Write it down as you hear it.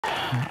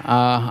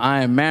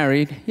I am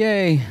married.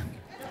 Yay.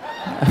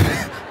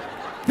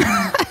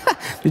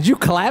 Did you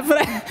clap for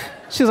that?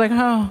 She's like,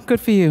 oh, good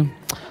for you.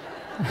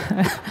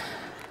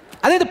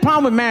 I think the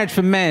problem with marriage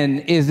for men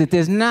is that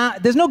there's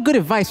no good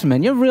advice for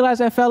men. You ever realize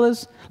that,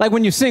 fellas? Like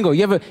when you're single,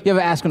 you ever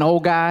ask an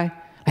old guy,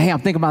 hey, I'm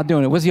thinking about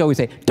doing it. What does he always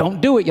say? Don't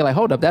do it. You're like,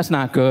 hold up, that's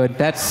not good.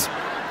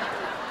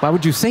 Why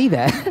would you say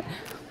that?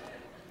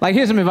 Like,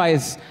 here's some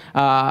advice.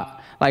 On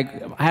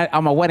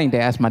my wedding day,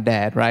 I asked my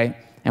dad, right?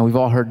 And we've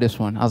all heard this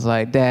one. I was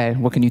like, Dad,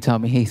 what can you tell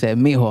me? He said,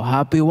 mijo,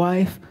 happy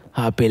wife,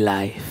 happy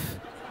life.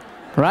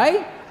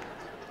 Right?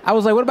 I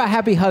was like, what about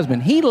happy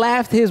husband? He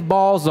laughed his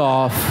balls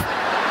off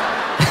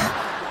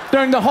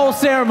during the whole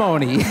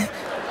ceremony.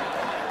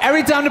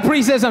 Every time the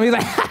priest said something,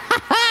 he's like,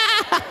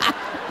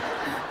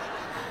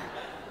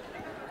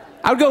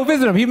 I would go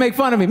visit him. He'd make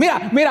fun of me.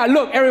 Mira,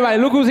 look, everybody,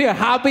 look who's here.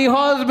 Happy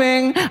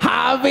husband,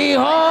 happy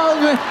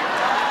husband.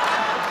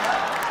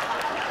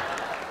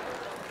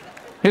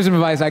 Here's some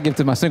advice I give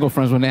to my single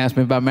friends when they ask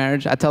me about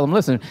marriage. I tell them,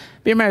 listen,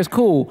 being married is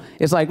cool.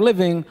 It's like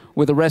living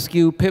with a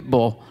rescue pit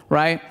bull,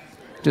 right?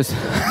 Just,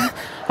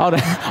 hold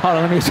on,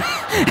 let me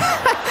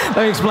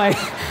explain.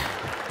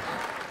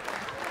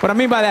 What I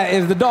mean by that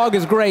is the dog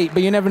is great,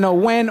 but you never know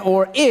when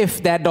or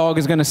if that dog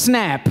is gonna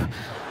snap.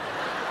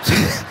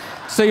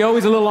 So you're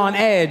always a little on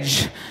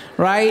edge,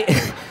 right?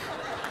 And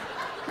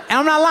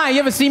I'm not lying,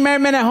 you ever see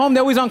married men at home?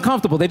 They're always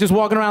uncomfortable. They're just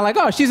walking around like,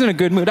 oh, she's in a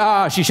good mood.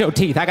 Oh, she showed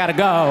teeth, I gotta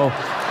go.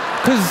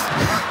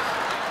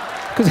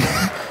 Because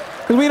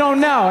we don't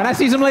know. And I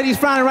see some ladies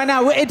frowning right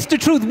now. It's the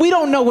truth. We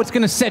don't know what's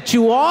going to set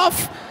you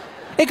off.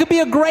 It could be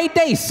a great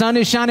day. Sun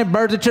is shining,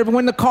 birds are chirping.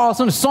 When the call,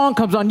 some song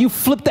comes on, you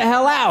flip the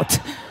hell out.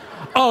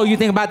 Oh, you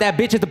think about that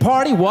bitch at the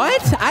party?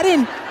 What? I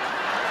didn't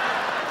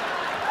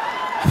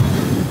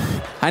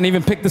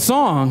even pick the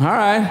song. All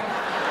right.